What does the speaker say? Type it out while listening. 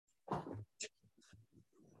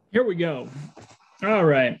Here we go. All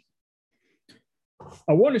right.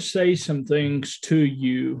 I want to say some things to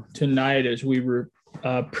you tonight as we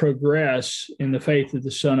progress in the faith of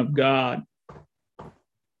the Son of God.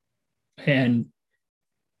 And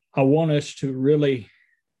I want us to really,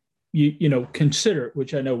 consider it,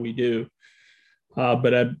 which I know we do.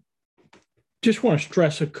 But I just want to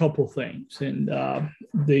stress a couple things. And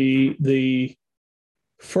the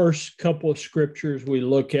first couple of scriptures we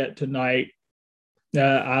look at tonight,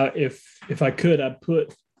 if I could, I'd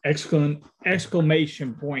put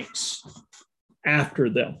exclamation points after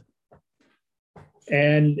them.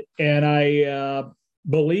 And I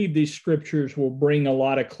believe these scriptures will bring a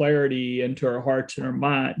lot of clarity into our hearts and our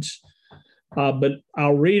minds. But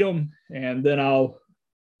I'll read them and then I'll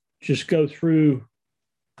just go through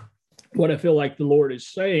what I feel like the Lord is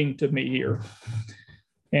saying to me here.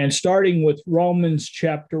 And starting with Romans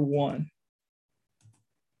chapter 1,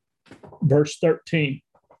 verse 13.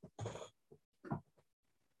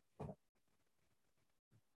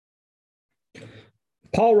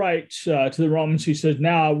 Paul writes to the Romans, he says,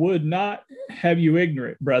 "Now I would not have you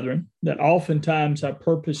ignorant, brethren, that oftentimes I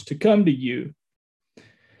purposed to come to you,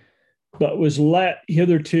 but was let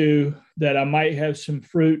hitherto that I might have some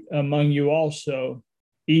fruit among you also,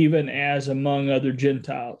 even as among other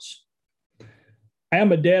Gentiles. I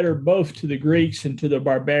am a debtor both to the Greeks and to the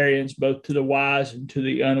barbarians, both to the wise and to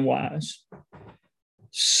the unwise.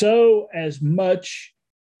 So as much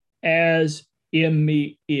as in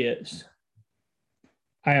me is,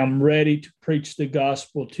 I am ready to preach the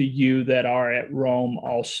gospel to you that are at Rome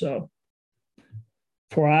also.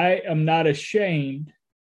 For I am not ashamed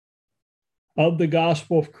of the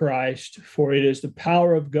gospel of Christ, for it is the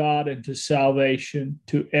power of God unto salvation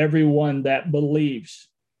to everyone that believes,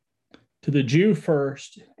 to the Jew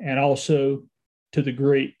first, and also to the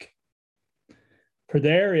Greek. For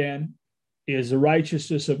therein is the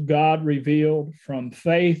righteousness of God revealed from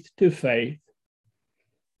faith to faith,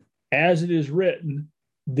 as it is written,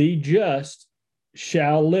 the just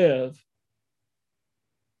shall live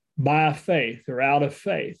by faith," or out of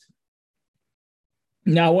faith.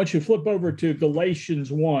 Now, I want you to flip over to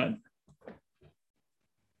Galatians 1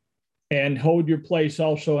 and hold your place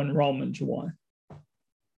also in Romans 1.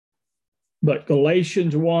 But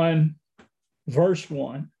Galatians 1, verse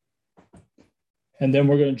 1, and then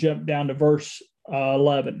we're going to jump down to verse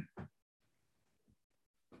 11.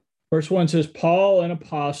 Verse 1 says, "Paul, an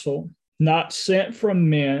apostle, not sent from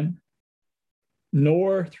men,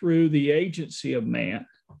 nor through the agency of man,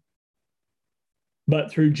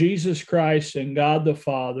 but through Jesus Christ and God the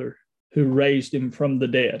Father, who raised him from the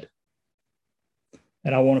dead."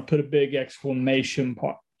 And I want to put a big exclamation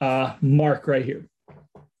mark right here.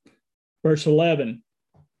 Verse 11,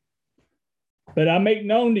 "But I make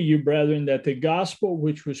known to you, brethren, that the gospel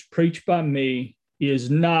which was preached by me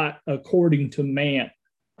is not according to man.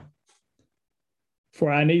 For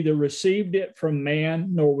I neither received it from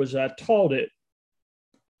man, nor was I taught it,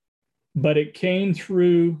 but it came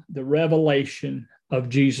through the revelation of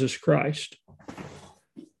Jesus Christ.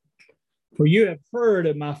 For you have heard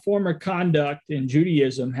of my former conduct in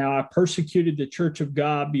Judaism, how I persecuted the church of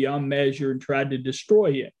God beyond measure and tried to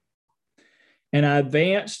destroy it. And I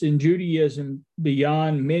advanced in Judaism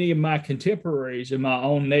beyond many of my contemporaries in my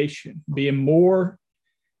own nation, being more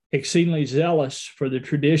exceedingly zealous for the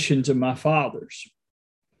traditions of my fathers.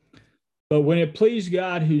 But when it pleased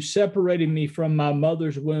God, who separated me from my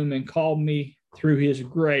mother's womb and called me through his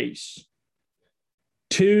grace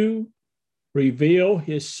to reveal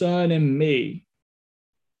his Son in me,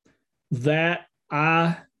 that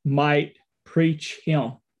I might preach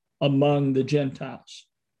him among the Gentiles.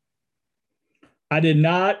 I did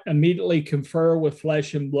not immediately confer with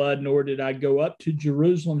flesh and blood, nor did I go up to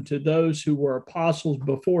Jerusalem to those who were apostles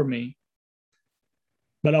before me.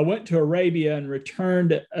 But I went to Arabia and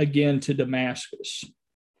returned again to Damascus."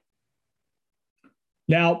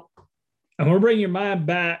 Now, I'm going to bring your mind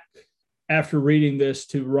back after reading this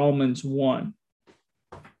to Romans 1.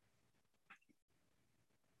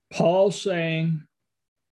 Paul saying,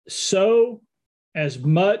 "So as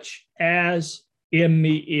much as in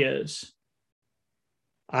me is,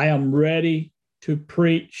 I am ready to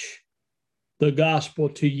preach the gospel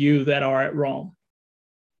to you that are at Rome."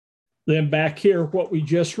 Then back here, what we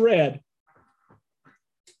just read,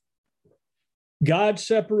 "God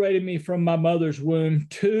separated me from my mother's womb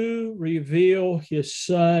to reveal his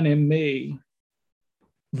Son in me,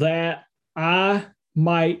 that I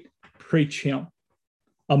might preach him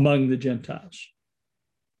among the Gentiles.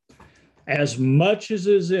 As much as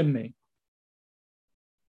is in me,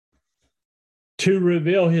 to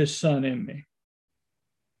reveal his Son in me."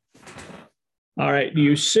 All right, do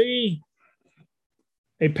you see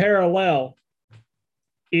a parallel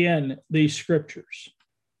in these scriptures.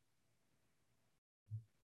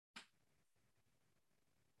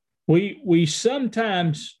 We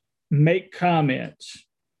sometimes make comments.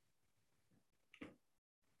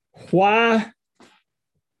 Why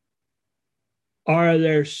are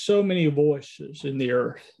there so many voices in the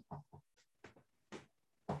earth?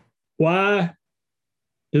 Why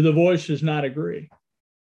do the voices not agree?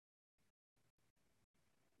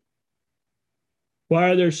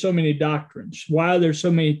 Why are there so many doctrines? Why are there so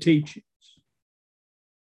many teachings?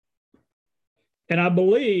 And I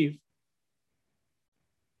believe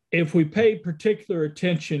if we pay particular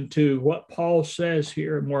attention to what Paul says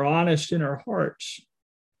here and we're honest in our hearts,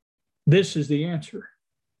 this is the answer.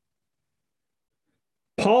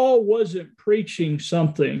 Paul wasn't preaching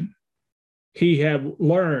something he had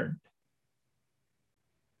learned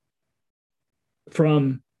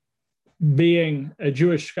from being a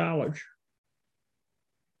Jewish scholar,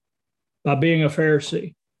 by being a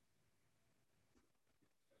Pharisee.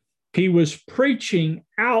 He was preaching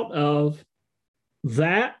out of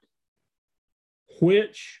that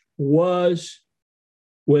which was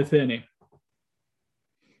within him.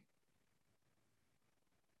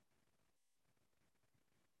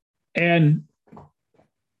 And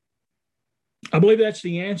I believe that's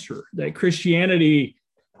the answer, that Christianity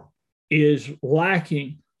is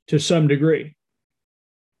lacking to some degree.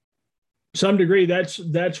 Some degree,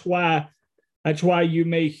 that's why you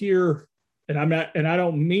may hear, and I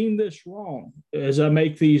don't mean this wrong as I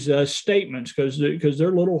make these statements because they're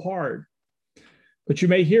a little hard. But you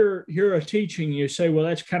may hear a teaching, you say, well,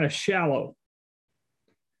 that's kind of shallow.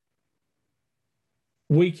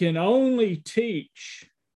 We can only teach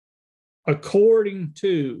according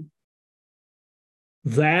to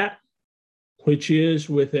that which is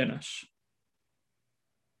within us,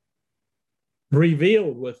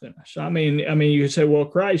 revealed within us. I mean, you say, well,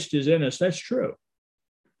 Christ is in us. That's true.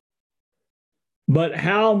 But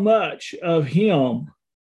how much of him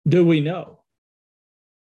do we know?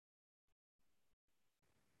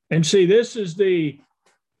 And see, this is the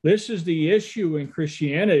issue in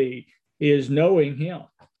Christianity, is knowing him.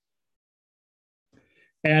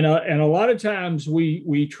 And a lot of times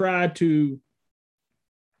we try to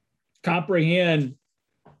comprehend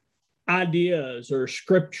ideas or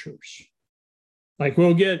scriptures. Like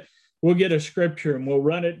we'll get a scripture and we'll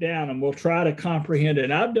run it down and we'll try to comprehend it.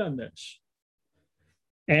 And I've done this.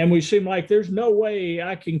 And we seem like there's no way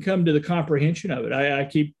I can come to the comprehension of it. I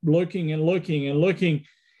keep looking and looking and looking,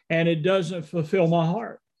 and it doesn't fulfill my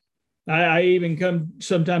heart. I even come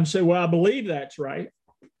sometimes say, well, I believe that's right,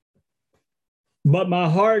 but my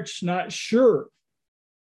heart's not sure.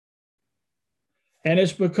 And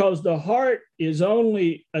it's because the heart is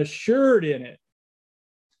only assured in it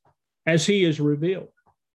as he is revealed.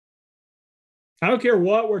 I don't care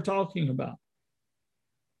what we're talking about.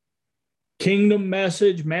 Kingdom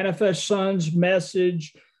message, manifest sons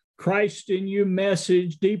message, Christ in you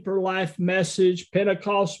message, deeper life message,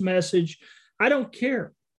 Pentecost message. I don't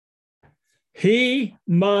care. He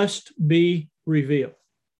must be revealed.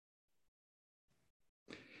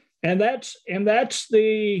 And that's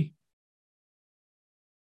the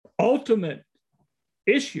ultimate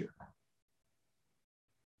issue,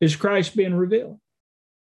 is Christ being revealed.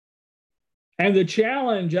 And the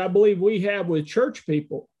challenge I believe we have with church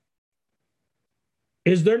people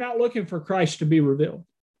is they're not looking for Christ to be revealed.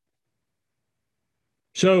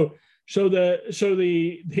 So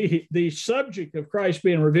the subject of Christ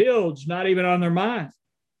being revealed is not even on their mind.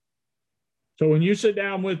 So when you sit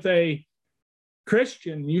down with a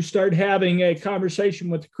Christian, you start having a conversation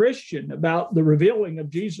with a Christian about the revealing of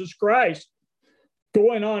Jesus Christ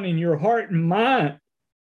going on in your heart and mind,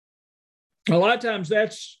 a lot of times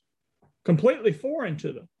that's completely foreign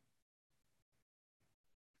to them.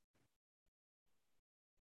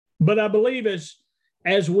 But I believe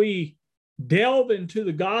as we delve into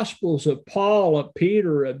the Gospels of Paul, of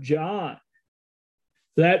Peter, of John,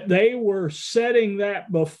 that they were setting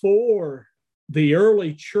that before the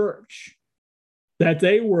early church, that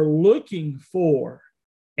they were looking for,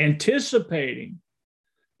 anticipating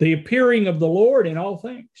the appearing of the Lord in all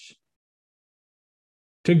things,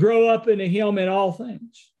 to grow up into him in all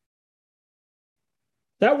things.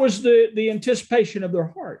 That was the anticipation of their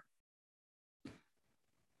heart,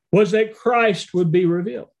 was that Christ would be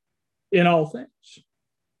revealed in all things.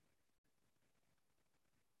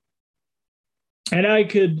 And I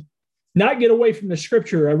could not get away from the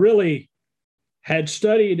scripture. I really had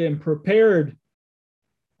studied and prepared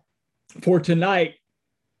for tonight.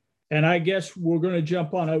 And I guess we're going to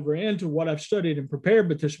jump on over into what I've studied and prepared.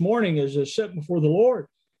 But this morning, as I sat before the Lord,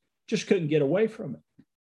 just couldn't get away from it.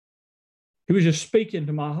 He was just speaking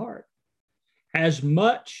to my heart. As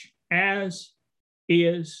much as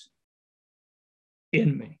is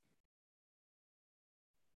in me,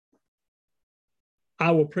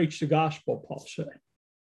 I will preach the gospel, Paul said.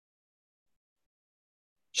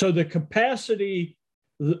 So the capacity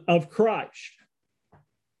of Christ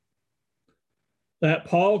that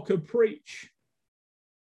Paul could preach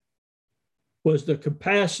was the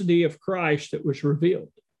capacity of Christ that was revealed.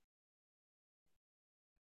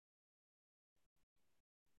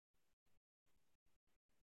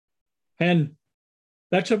 And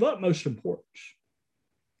that's of utmost importance,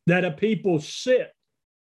 that a people sit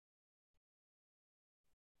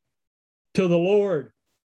till the Lord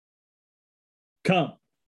come.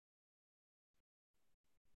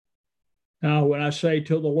 Now, when I say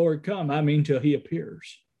till the Lord come, I mean till he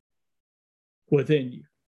appears within you,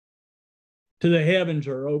 till the heavens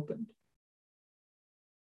are opened,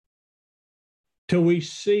 till we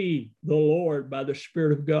see the Lord by the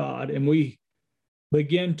Spirit of God and we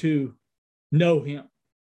begin to know him.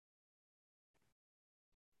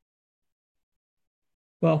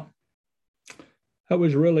 Well, that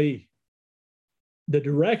was really the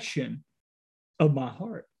direction of my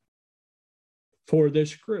heart for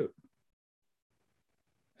this group.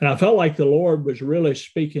 And I felt like the Lord was really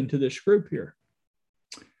speaking to this group here.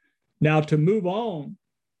 Now, to move on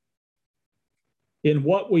in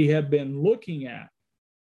what we have been looking at,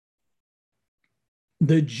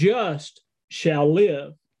 the just shall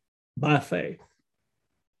live by faith.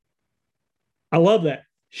 I love that.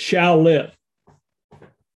 Shall live.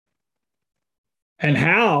 And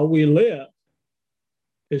how we live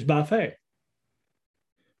is by faith.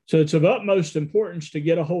 So it's of utmost importance to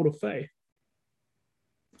get a hold of faith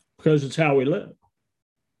because it's how we live.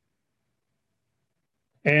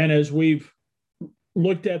 And as we've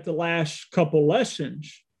looked at the last couple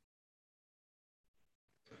lessons,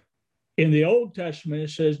 in the Old Testament, it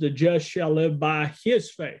says the just shall live by his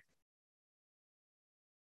faith.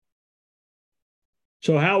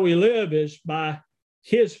 So how we live is by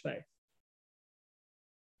his faith.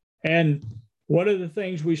 And one of the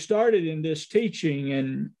things we started in this teaching,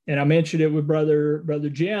 and I mentioned it with Brother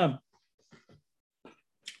Jim,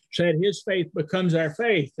 said his faith becomes our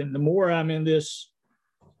faith. And the more I'm in this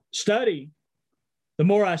study, the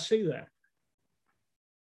more I see that.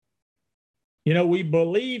 You know, we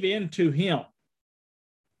believe into him.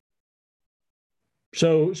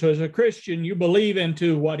 So as a Christian, you believe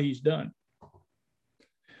into what he's done.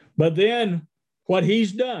 But then what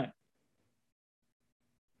he's done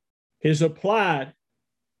is applied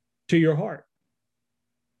to your heart.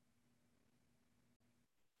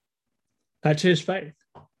 That's his faith.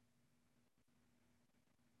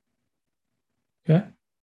 Okay?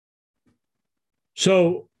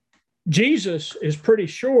 So Jesus is pretty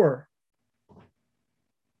sure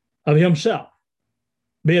of himself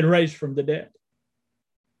being raised from the dead.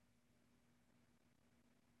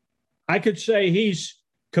 I could say he's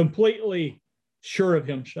completely sure of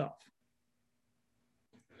himself.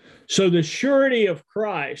 So the surety of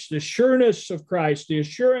Christ, the sureness of Christ, the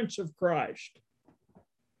assurance of Christ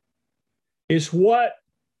is what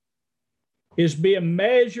is being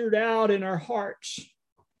measured out in our hearts.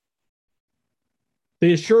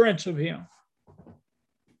 The assurance of him.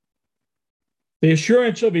 The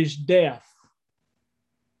assurance of his death.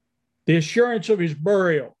 The assurance of his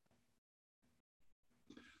burial.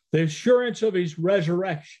 The assurance of his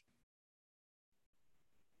resurrection.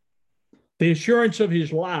 The assurance of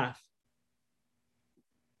his life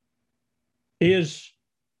is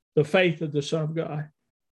the faith of the Son of God.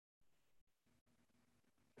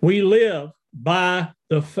 We live by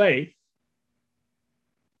the faith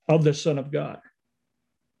of the Son of God.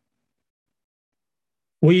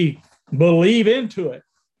 We believe into it.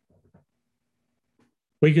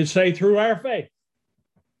 We could say through our faith.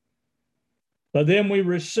 But then we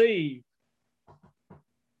receive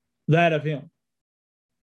that of him.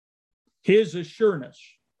 His assurance.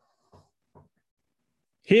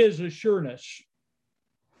 His assurance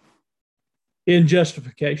in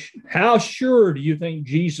justification. How sure do you think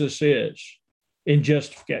Jesus is in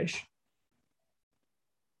justification?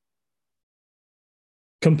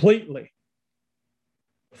 Completely.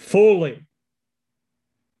 Fully.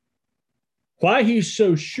 Why he's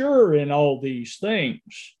so sure in all these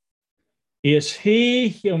things is he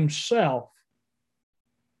himself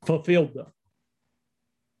fulfilled them.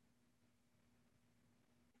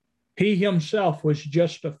 He himself was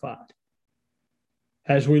justified,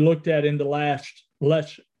 as we looked at in the last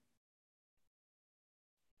lesson.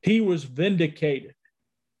 He was vindicated.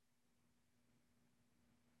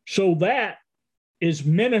 So that is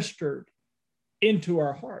ministered into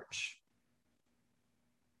our hearts.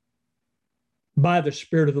 by the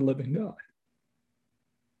Spirit of the living God.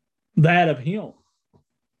 That of him.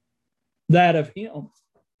 That of him.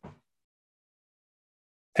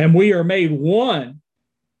 And we are made one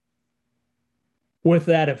with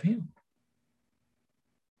that of him.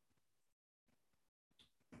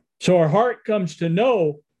 So our heart comes to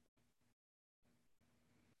know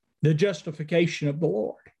the justification of the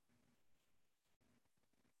Lord.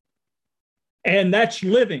 And that's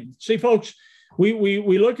living. See, folks, we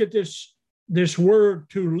look at this word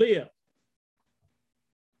to live.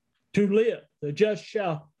 To live. The just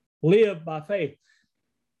shall live by faith.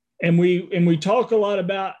 And we talk a lot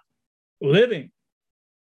about living.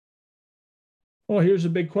 Well, here's a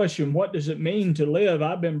big question. What does it mean to live?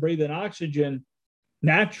 I've been breathing oxygen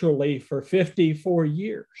naturally for 54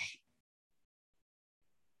 years.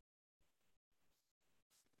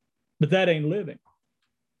 But that ain't living.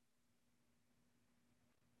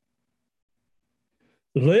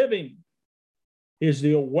 Living is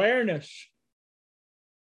the awareness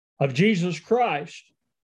of Jesus Christ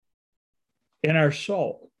in our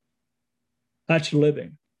soul. That's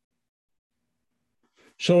living.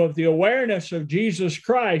 So if the awareness of Jesus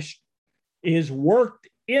Christ is worked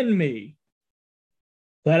in me,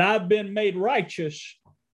 that I've been made righteous,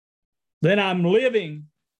 then I'm living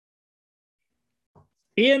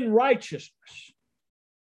in righteousness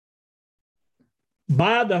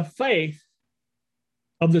by the faith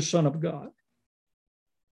of the Son of God.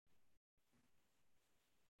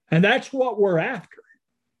 And that's what we're after,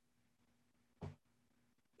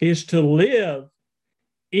 is to live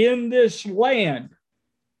in this land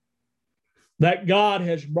that God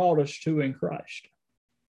has brought us to in Christ.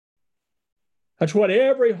 That's what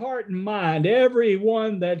every heart and mind,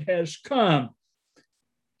 everyone that has come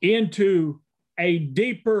into a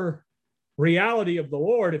deeper reality of the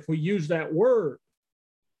Lord, if we use that word,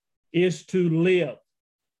 is to live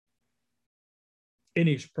in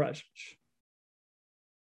his presence.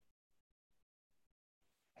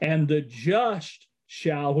 And the just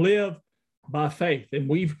shall live by faith. And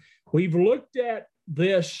we've looked at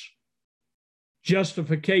this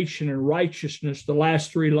justification and righteousness the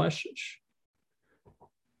last three lessons.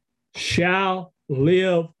 Shall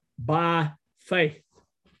live by faith.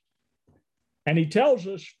 And he tells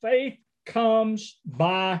us faith comes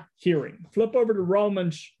by hearing. Flip over to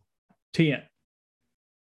Romans 10.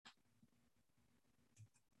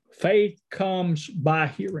 Faith comes by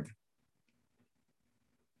hearing.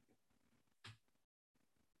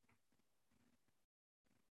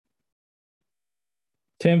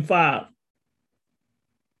 (10:5).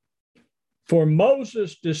 For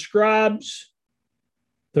Moses describes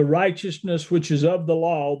the righteousness which is of the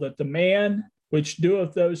law, that the man which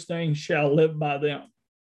doeth those things shall live by them.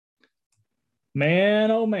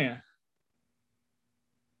 Man, oh man.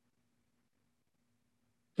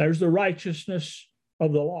 There's the righteousness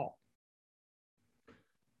of the law.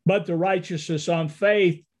 But the righteousness on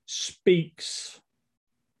faith speaks.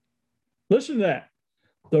 Listen to that.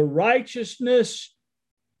 The righteousness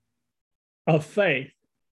of faith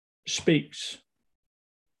speaks.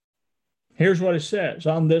 Here's what it says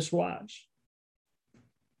on this wise.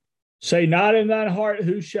 Say not in thine heart,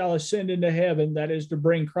 who shall ascend into heaven, that is to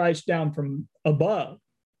bring Christ down from above,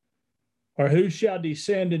 or who shall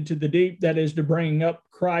descend into the deep, that is to bring up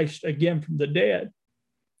Christ again from the dead.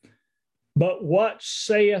 But what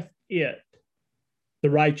saith it? The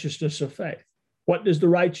righteousness of faith. What does the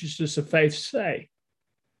righteousness of faith say?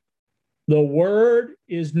 The word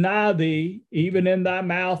is nigh thee, even in thy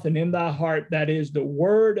mouth and in thy heart. That is the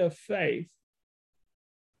word of faith,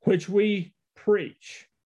 which we preach.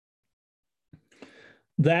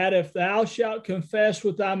 That if thou shalt confess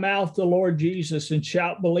with thy mouth the Lord Jesus, and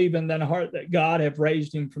shalt believe in thine heart that God hath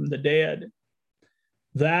raised him from the dead,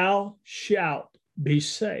 thou shalt be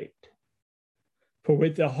saved. For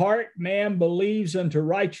with the heart man believes unto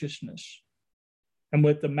righteousness, and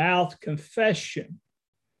with the mouth confession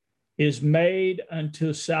is made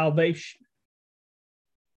unto salvation.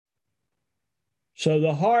 So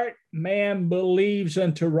the heart man believes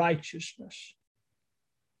unto righteousness,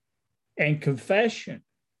 and confession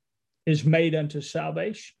is made unto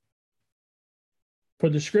salvation. For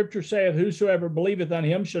the scripture saith, whosoever believeth on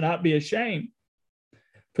him shall not be ashamed.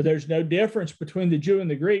 For there's no difference between the Jew and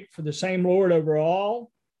the Greek, for the same Lord over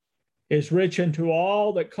all is rich unto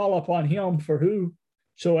all that call upon him, for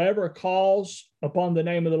whosoever calls upon the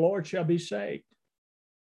name of the Lord shall be saved.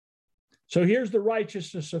 So here's the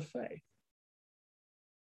righteousness of faith.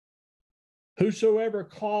 Whosoever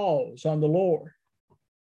calls on the Lord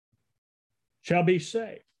shall be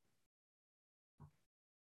saved.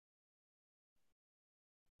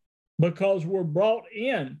 Because we're brought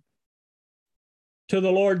in to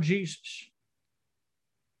the Lord Jesus.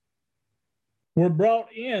 We're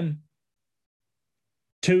brought in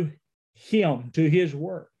to him, to his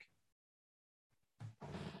work.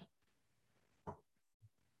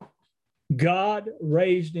 God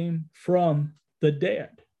raised him from the dead.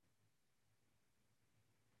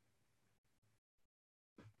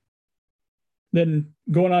 Then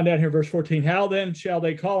going on down here, verse 14, how then shall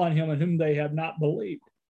they call on him in whom they have not believed?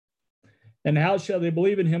 And how shall they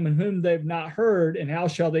believe in him in whom they've not heard? And how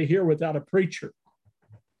shall they hear without a preacher?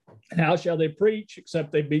 And how shall they preach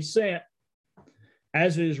except they be sent?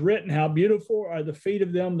 As it is written, how beautiful are the feet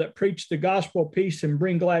of them that preach the gospel of peace and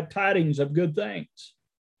bring glad tidings of good things.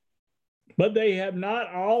 But they have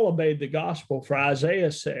not all obeyed the gospel, for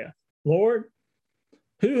Isaiah saith, Lord,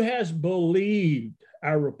 who has believed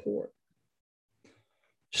our report?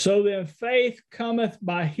 So then faith cometh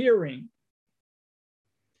by hearing,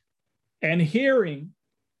 and hearing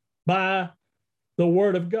by the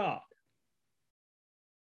word of God,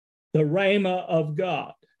 the rhema of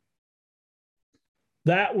God,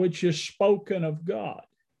 that which is spoken of God.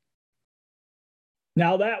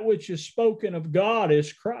 Now, that which is spoken of God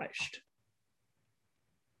is Christ.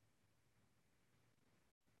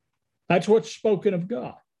 That's what's spoken of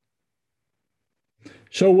God.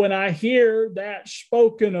 So when I hear that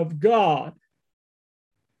spoken of God,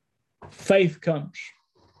 faith comes.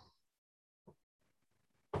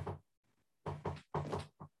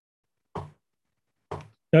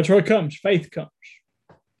 That's where it comes. Faith comes.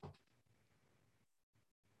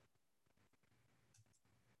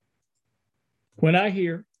 When I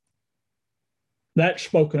hear that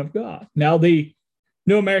spoken of God. Now, the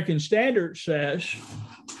New American Standard says,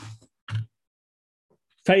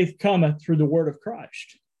 faith cometh through the word of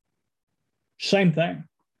Christ. Same thing.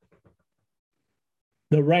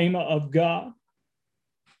 The rhema of God,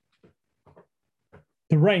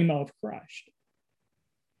 the rhema of Christ.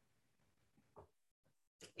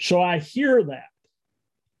 So I hear that.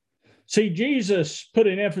 See, Jesus put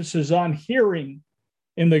an emphasis on hearing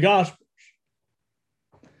in the Gospels.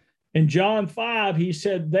 In John 5, he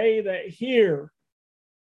said, they that hear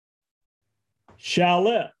shall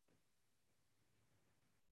live.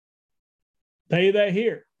 They that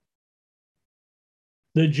hear.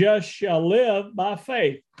 The just shall live by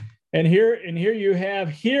faith. And here you have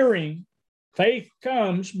hearing. Faith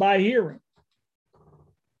comes by hearing.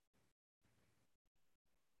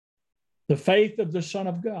 The faith of the Son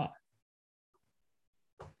of God.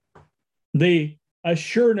 The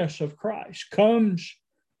assurance of Christ comes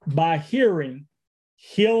by hearing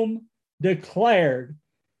him declared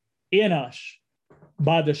in us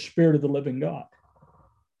by the Spirit of the living God.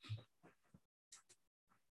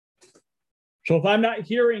 So if I'm not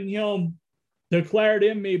hearing him declared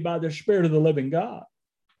in me by the Spirit of the living God,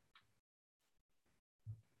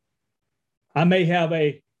 I may have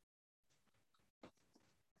a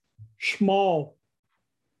small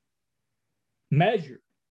measure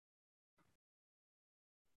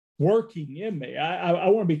working in me. I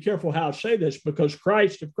want to be careful how I say this, because if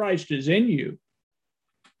Christ is in you,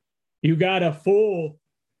 you got a full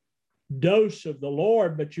dose of the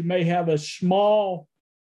Lord, but you may have a small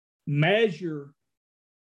measure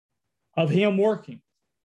of him working,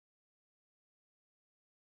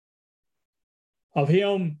 of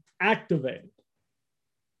him activated,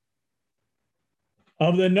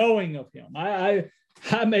 of the knowing of him. I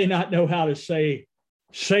may not know how to say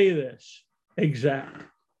this exact.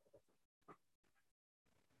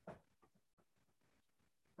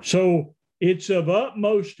 So it's of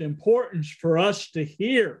utmost importance for us to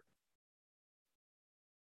hear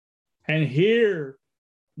and hear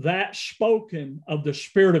that spoken of the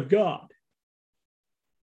Spirit of God.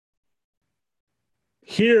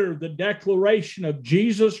 Hear the declaration of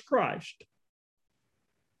Jesus Christ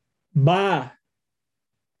by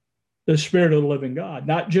the Spirit of the living God.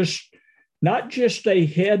 Not just a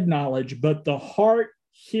head knowledge, but the heart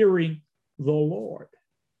hearing the Lord.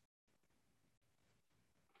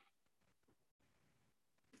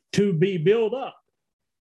 To be built up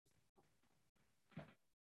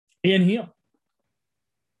in him.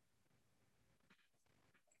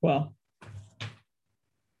 Well,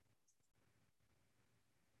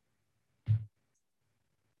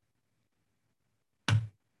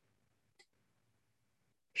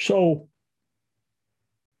 so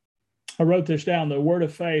I wrote this down, the word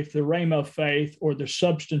of faith, the rhema of faith, or the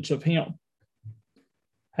substance of him.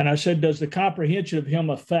 And I said, does the comprehension of him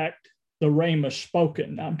affect the rhema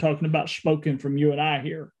spoken? I'm talking about spoken from you and I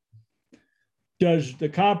here. Does the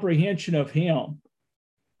comprehension of him,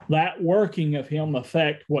 that working of him,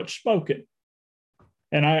 affect what's spoken?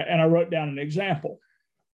 And I wrote down an example.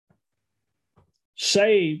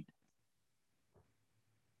 Saved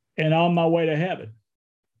and on my way to heaven.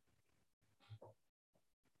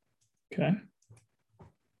 Okay.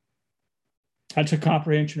 That's a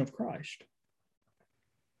comprehension of Christ.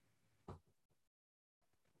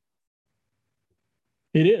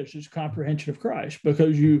 It is. It's a comprehension of Christ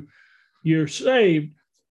because you're saved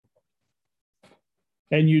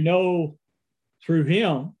and you know through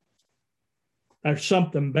him there's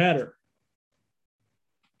something better.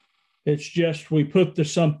 It's just we put the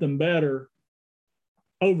something better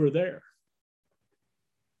over there.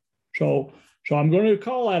 So I'm going to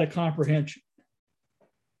call that a comprehension,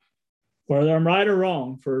 whether I'm right or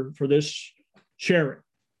wrong for this sharing.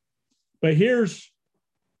 But here's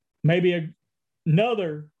maybe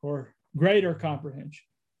another or greater comprehension,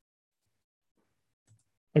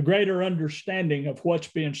 a greater understanding of what's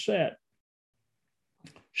being said.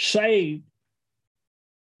 Saved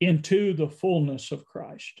into the fullness of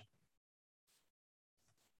Christ.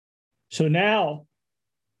 So now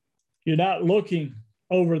you're not looking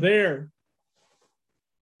over there.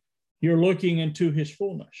 You're looking into his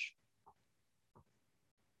fullness.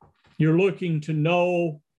 You're looking to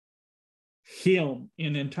know him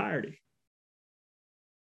in entirety.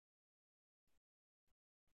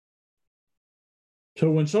 So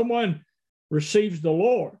when someone receives the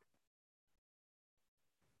Lord,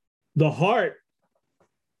 the heart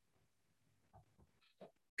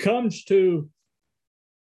comes to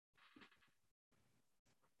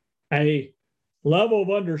a level of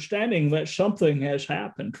understanding that something has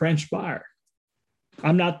happened, transpired.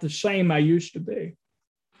 I'm not the same I used to be.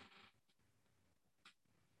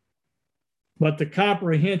 But the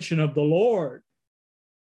comprehension of the Lord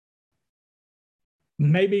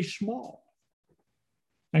may be small.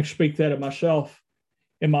 I speak that of myself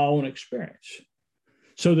in my own experience.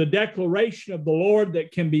 So the declaration of the Lord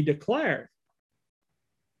that can be declared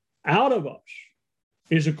out of us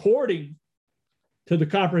is according to the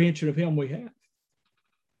comprehension of him we have.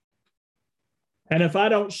 And if I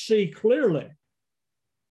don't see clearly,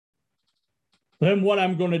 then what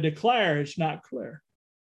I'm going to declare is not clear.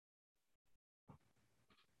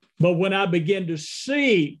 But when I begin to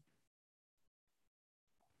see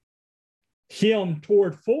him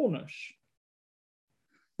toward fullness,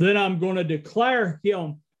 then I'm going to declare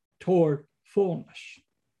him toward fullness.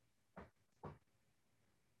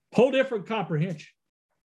 Whole different comprehension,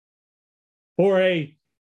 or a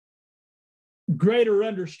greater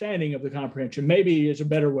understanding of the comprehension, maybe is a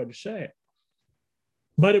better way to say it.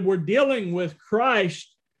 But if we're dealing with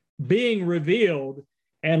Christ being revealed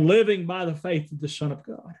and living by the faith of the Son of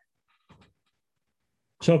God.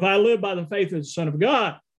 So if I live by the faith of the Son of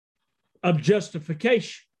God, of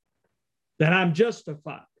justification, that I'm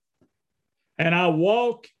justified, and I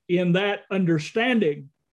walk in that understanding,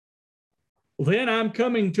 then I'm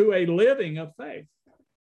coming to a living of faith.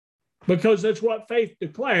 Because that's what faith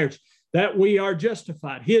declares, that we are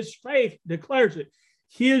justified. His faith declares it.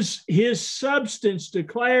 His substance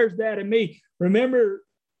declares that in me. Remember,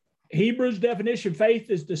 Hebrews definition,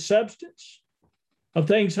 faith is the substance of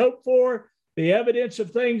things hoped for, the evidence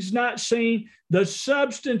of things not seen, the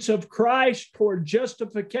substance of Christ toward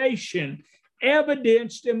justification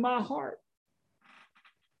evidenced in my heart.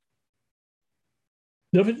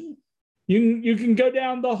 You can go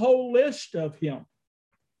down the whole list of him.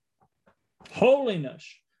 Holiness,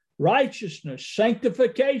 righteousness,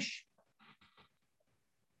 sanctification.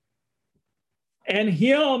 And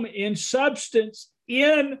him in substance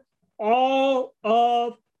in all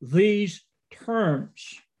of these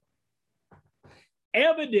terms.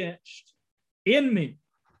 Evidenced in me.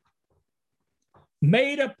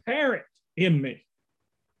 Made apparent in me.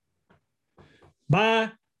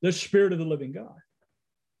 By the Spirit of the living God.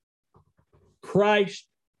 Christ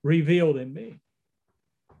revealed in me.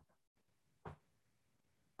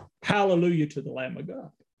 Hallelujah to the Lamb of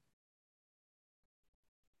God.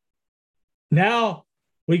 Now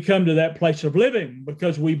we come to that place of living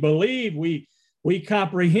because we believe, we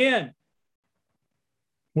comprehend.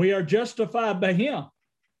 We are justified by him.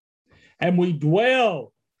 And we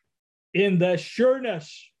dwell in the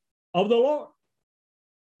sureness of the Lord.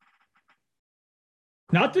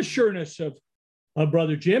 Not the sureness of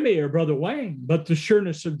Brother Jimmy or Brother Wayne, but the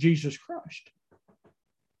sureness of Jesus Christ.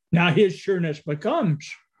 Now his sureness becomes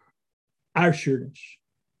our sureness.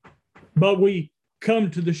 But we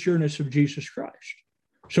come to the sureness of Jesus Christ.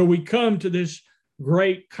 So we come to this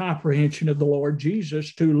great comprehension of the Lord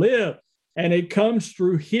Jesus to live. And it comes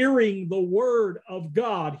through hearing the word of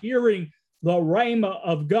God, hearing the rhema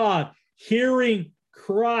of God, hearing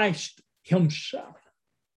Christ himself.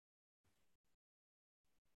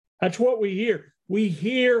 That's what we hear. We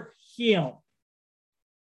hear him.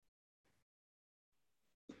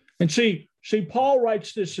 And see, Paul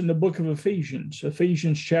writes this in the book of Ephesians,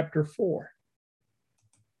 Ephesians chapter 4.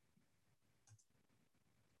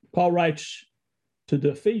 Paul writes to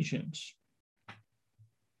the Ephesians,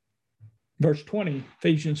 verse 20,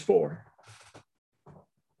 Ephesians 4.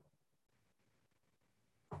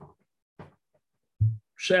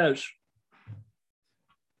 Says,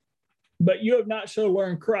 but you have not so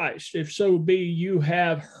learned Christ, if so be you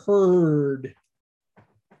have heard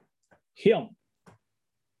him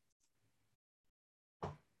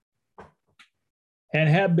and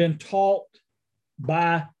have been taught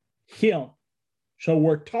by him. So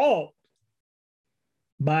we're taught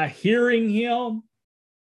by hearing him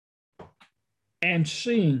and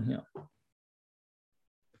seeing him.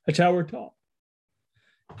 That's how we're taught.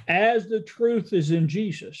 As the truth is in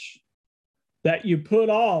Jesus, that you put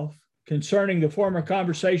off concerning the former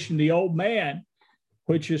conversation, the old man,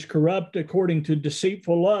 which is corrupt according to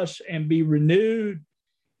deceitful lusts, and be renewed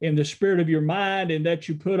in the spirit of your mind, and that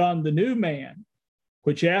you put on the new man,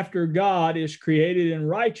 which after God is created in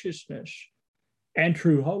righteousness and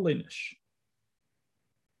true holiness.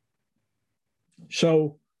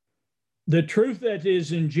 So the truth that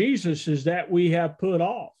is in Jesus is that we have put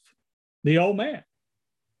off the old man.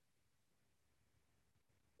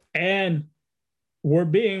 And we're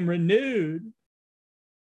being renewed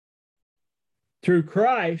through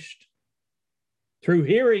Christ, through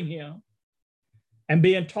hearing him and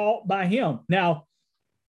being taught by him. Now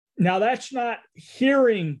that's not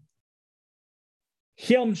hearing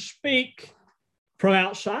him speak from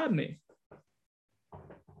outside me.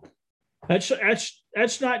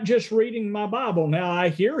 That's not just reading my Bible. Now I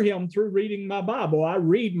hear him through reading my Bible. I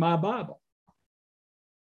read my Bible.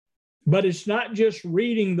 But it's not just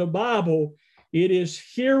reading the Bible. It is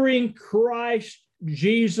hearing Christ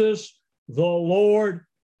Jesus, the Lord,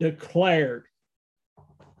 declared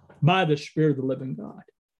by the Spirit of the living God.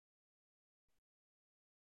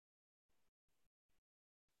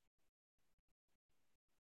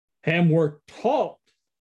 And we're taught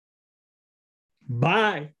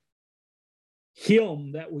by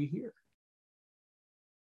him that we hear.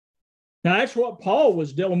 Now that's what Paul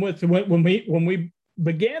was dealing with when we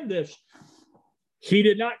began this. He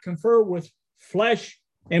did not confer with flesh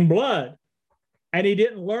and blood, and he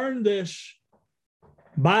didn't learn this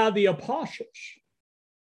by the apostles,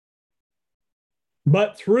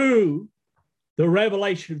 but through the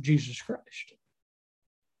revelation of Jesus Christ.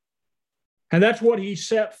 And that's what he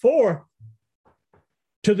set forth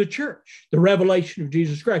to the church, the revelation of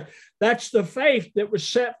Jesus Christ. That's the faith that was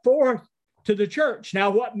set forth to the church.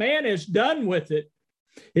 Now, what man has done with it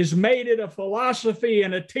is made it a philosophy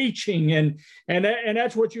and a teaching, and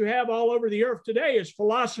that's what you have all over the earth today is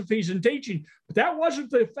philosophies and teaching. But that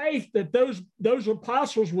wasn't the faith that those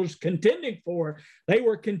apostles was contending for. They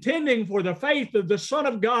were contending for the faith of the Son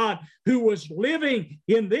of God who was living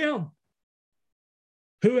in them,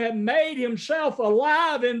 who had made himself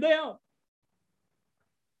alive in them.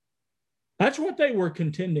 That's what they were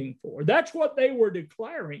contending for. That's what they were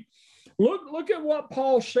declaring. Look at what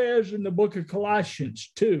Paul says in the book of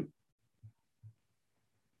Colossians 2.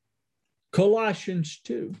 Colossians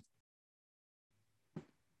 2.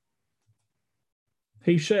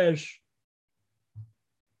 He says,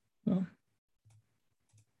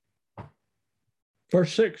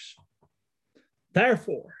 verse 6,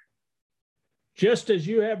 therefore, just as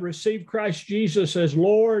you have received Christ Jesus as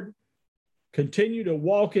Lord, continue to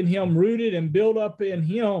walk in him, rooted and built up in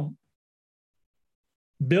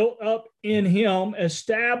him,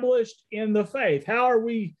 established in the faith. How are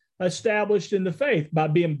we established in the faith? By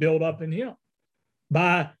being built up in him,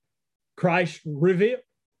 by Christ revealed.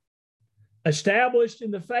 Established in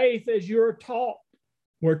the faith as you're taught.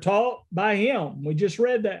 We're taught by him. We just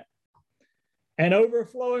read that. And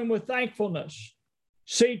overflowing with thankfulness.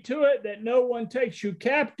 See to it that no one takes you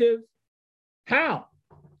captive. How?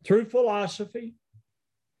 Through philosophy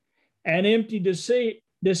and empty deceit,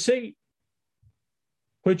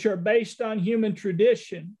 which are based on human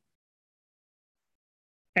tradition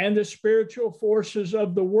and the spiritual forces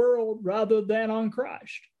of the world rather than on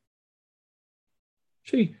Christ.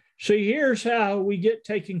 See, here's how we get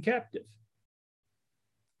taken captive.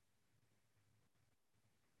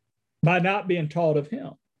 By not being taught of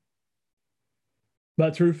him,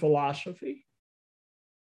 but through philosophy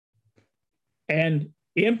and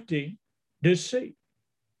empty deceit,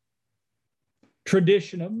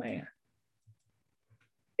 tradition of man,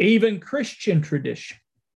 even Christian tradition.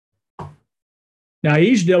 Now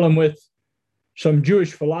he's dealing with some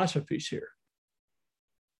Jewish philosophies here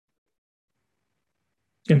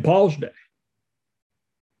in Paul's day.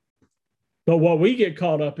 But what we get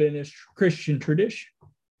caught up in is Christian tradition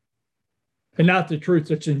and not the truth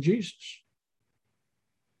that's in Jesus.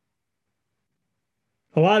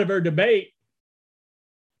 A lot of our debate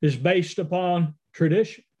is based upon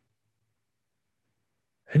tradition.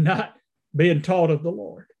 and not being taught of the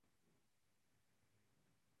Lord.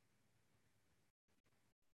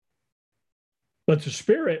 But the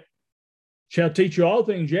Spirit shall teach you all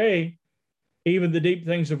things, yea, even the deep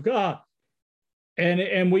things of God.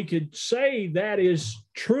 And we could say that is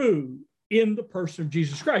true in the person of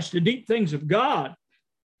Jesus Christ. The deep things of God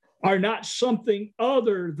are not something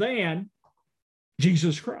other than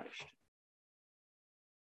Jesus Christ.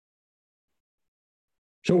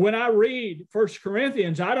 So when I read 1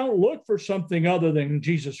 Corinthians, I don't look for something other than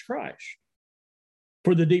Jesus Christ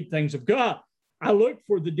for the deep things of God. I look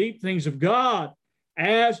for the deep things of God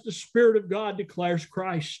as the Spirit of God declares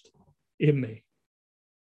Christ in me.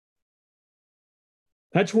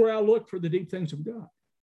 That's where I look for the deep things of God.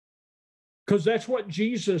 Because that's what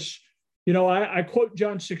Jesus, I quote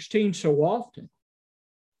John 16 so often,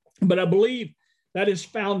 but I believe that is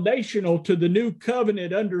foundational to the new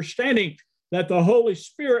covenant understanding that the Holy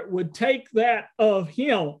Spirit would take that of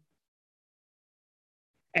him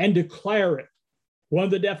and declare it. One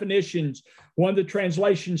of the definitions, one of the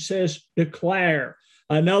translations says declare.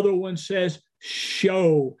 Another one says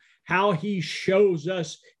show. How he shows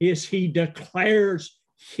us is he declares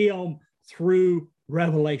him through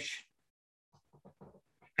revelation.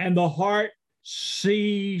 And the heart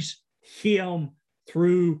sees him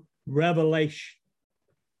through revelation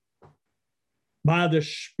by the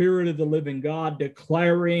Spirit of the living God,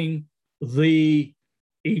 declaring the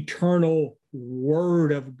eternal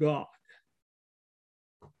Word of God.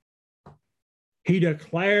 He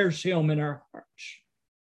declares him in our hearts.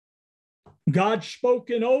 God spoke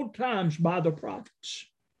in old times by the prophets,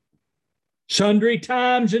 sundry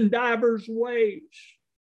times in divers ways.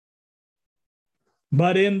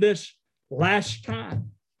 But in this last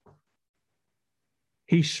time,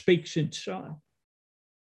 he speaks in Son.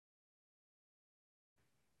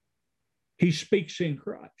 He speaks in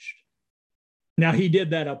Christ. Now, he did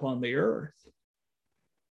that upon the earth.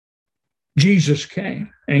 Jesus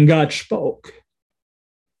came and God spoke.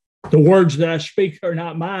 The words that I speak are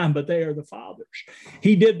not mine, but they are the Father's.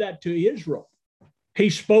 He did that to Israel. He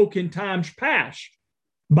spoke in times past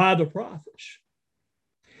by the prophets.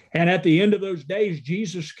 And at the end of those days,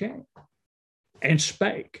 Jesus came and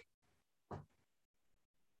spake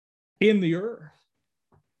in the earth.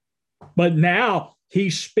 But now he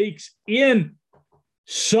speaks in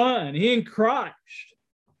Son, in Christ,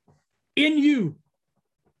 in you.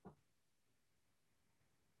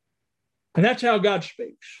 And that's how God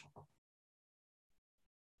speaks.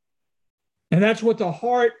 And that's what the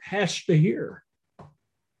heart has to hear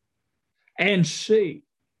and see.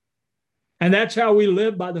 And that's how we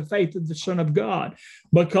live by the faith of the Son of God,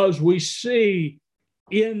 because we see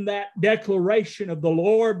in that declaration of the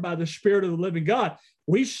Lord by the Spirit of the living God,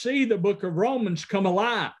 we see the book of Romans come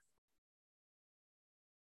alive.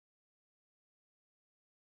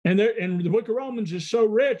 And the book of Romans is so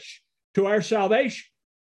rich to our salvation.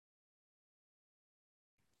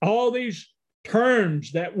 All these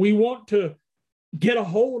terms that we want to get a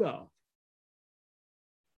hold of,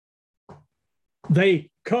 they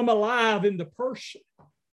come alive in the person,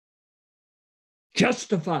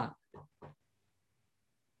 justified.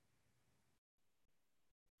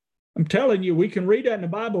 I'm telling you, we can read that in the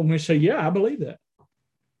Bible and we say, yeah, I believe that.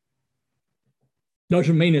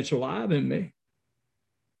 Doesn't mean it's alive in me.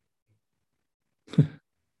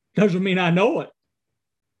 Doesn't mean I know it.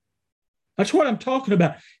 That's what I'm talking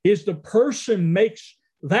about, is the person makes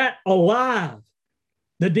that alive.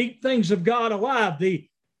 The deep things of God alive, the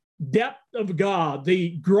depth of God,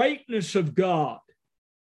 the greatness of God.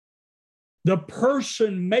 The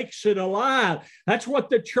person makes it alive. That's what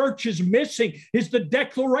the church is missing, is the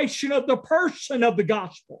declaration of the person of the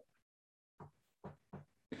gospel.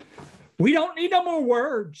 We don't need no more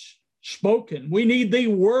words spoken. We need the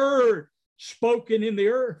word spoken in the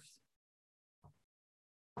earth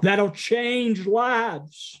that'll change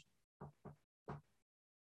lives.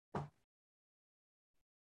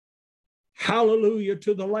 Hallelujah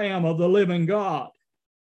to the Lamb of the living God.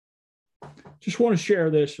 Just want to share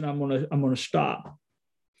this, and I'm going to stop.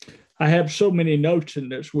 I have so many notes in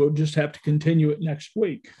this. We'll just have to continue it next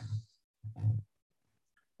week.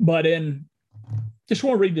 But just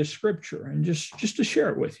want to read this scripture and just to share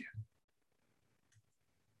it with you.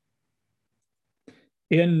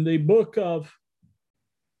 In the book of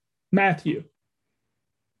Matthew.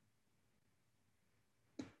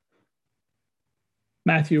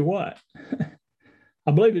 Matthew what?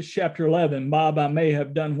 I believe it's chapter 11. Bob, I may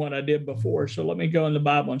have done what I did before, so let me go in the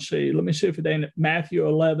Bible and see. Let me see if it ain't Matthew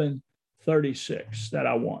 11:36 that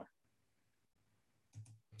I want.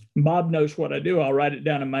 Bob knows what I do. I'll write it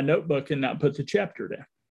down in my notebook and not put the chapter down.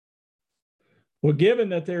 Well, given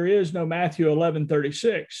that there is no Matthew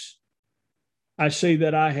 11:36, I see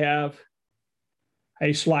that I have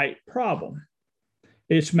a slight problem.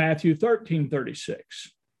 It's Matthew 13:36.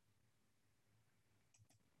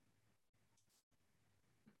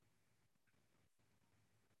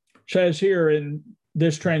 Says here in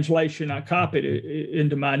this translation, I copied it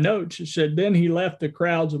into my notes. It said, then he left the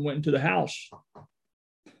crowds and went into the house.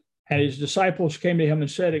 And his disciples came to him and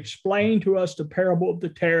said, explain to us the parable of the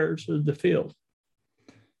tares of the field.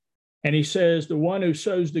 And he says, the one who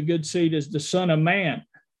sows the good seed is the Son of Man,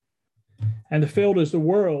 and the field is the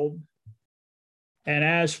world. And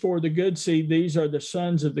as for the good seed, these are the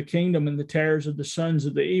sons of the kingdom, and the tares are the sons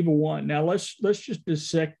of the evil one. Now let's just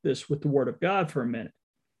dissect this with the word of God for a minute.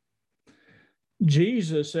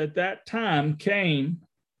 Jesus at that time came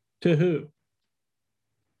to who?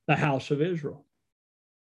 The house of Israel.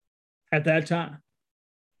 At that time,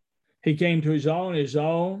 he came to his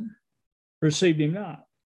own received him not.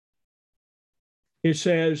 He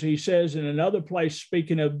says in another place,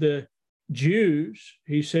 speaking of the Jews,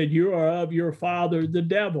 he said, you are of your father, the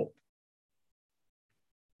devil.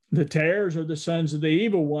 The tares are the sons of the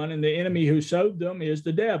evil one, and the enemy who sowed them is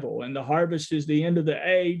the devil. And the harvest is the end of the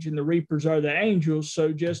age, and the reapers are the angels.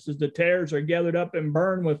 So just as the tares are gathered up and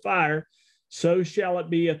burned with fire, so shall it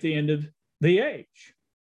be at the end of the age.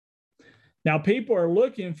 Now, people are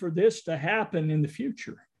looking for this to happen in the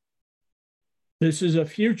future. This is a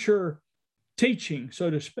future teaching, so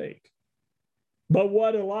to speak. But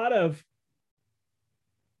what a lot of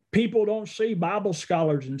people don't see, Bible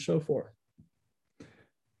scholars and so forth,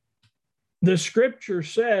 the scripture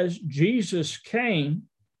says Jesus came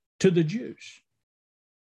to the Jews.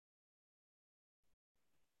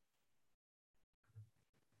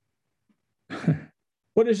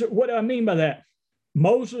 What is it? What do I mean by that?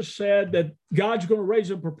 Moses said that God's going to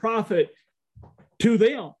raise up a prophet to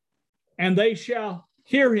them, and they shall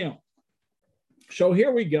hear him. So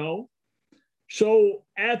here we go. So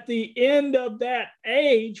at the end of that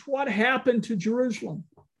age, what happened to Jerusalem?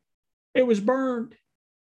 It was burned.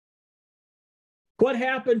 What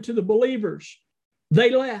happened to the believers?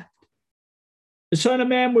 They left. The Son of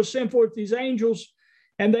Man was sent forth these angels,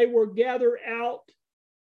 and they were gathered out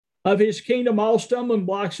of his kingdom, all stumbling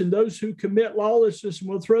blocks, and those who commit lawlessness, and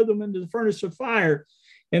will throw them into the furnace of fire.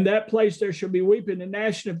 In that place there shall be weeping and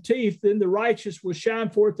gnashing of teeth. Then the righteous will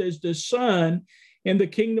shine forth as the sun in the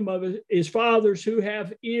kingdom of his fathers. Who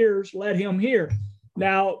have ears, let him hear.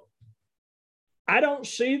 Now, I don't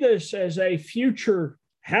see this as a future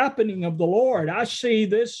happening of the Lord. I see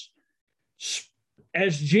this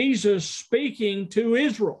as Jesus speaking to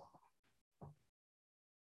Israel,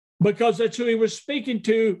 because that's who he was speaking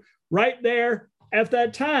to right there at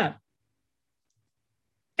that time.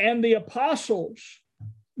 And the apostles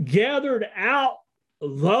gathered out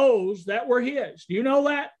those that were his. Do you know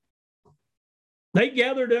that? They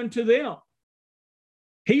gathered unto them.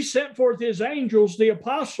 He sent forth his angels, the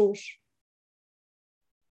apostles,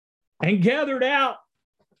 and gathered out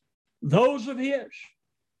those of his.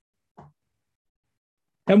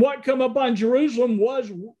 And what come upon Jerusalem was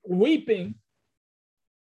weeping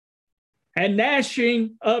and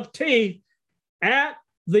gnashing of teeth at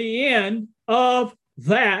the end of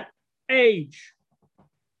that age.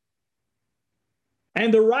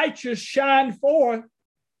 And the righteous shine forth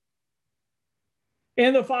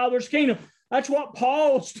in the Father's kingdom. That's what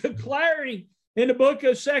Paul's declaring in the book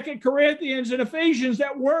of 2 Corinthians and Ephesians,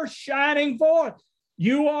 that we're shining forth.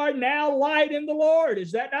 You are now light in the Lord.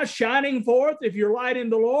 Is that not shining forth if you're light in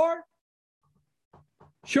the Lord?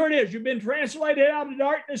 Sure it is. You've been translated out of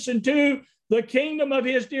darkness into the kingdom of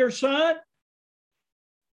his dear Son.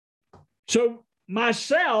 So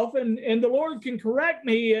myself, and the Lord can correct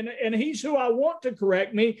me, and he's who I want to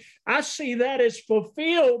correct me, I see that as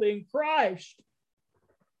fulfilled in Christ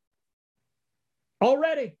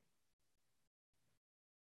already.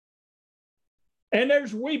 And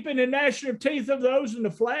there's weeping and gnashing of teeth of those in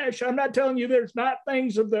the flesh. I'm not telling you there's not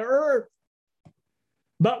things of the earth,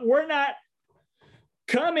 but we're not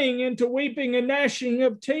coming into weeping and gnashing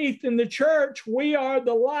of teeth in the church. We are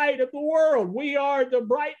the light of the world. We are the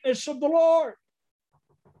brightness of the Lord.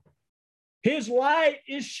 His light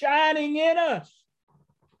is shining in us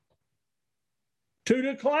to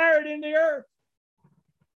declare it in the earth.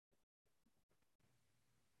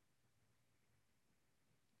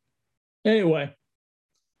 Anyway,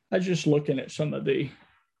 I was just looking at some of the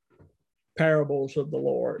parables of the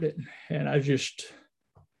Lord, and I just,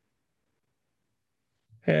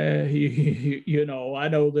 you know, I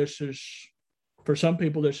know this is, for some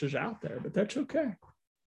people, this is out there, but that's okay.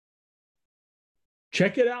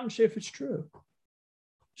 Check it out and see if it's true.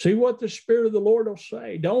 See what the Spirit of the Lord will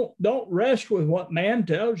say. Don't rest with what man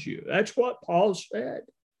tells you. That's what Paul said.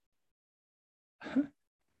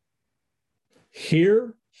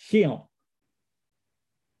 Hear him,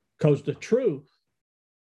 because the truth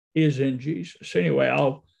is in Jesus. Anyway,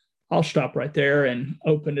 I'll stop right there and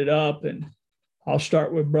open it up, and I'll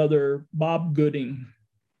start with Brother Bob Gooding.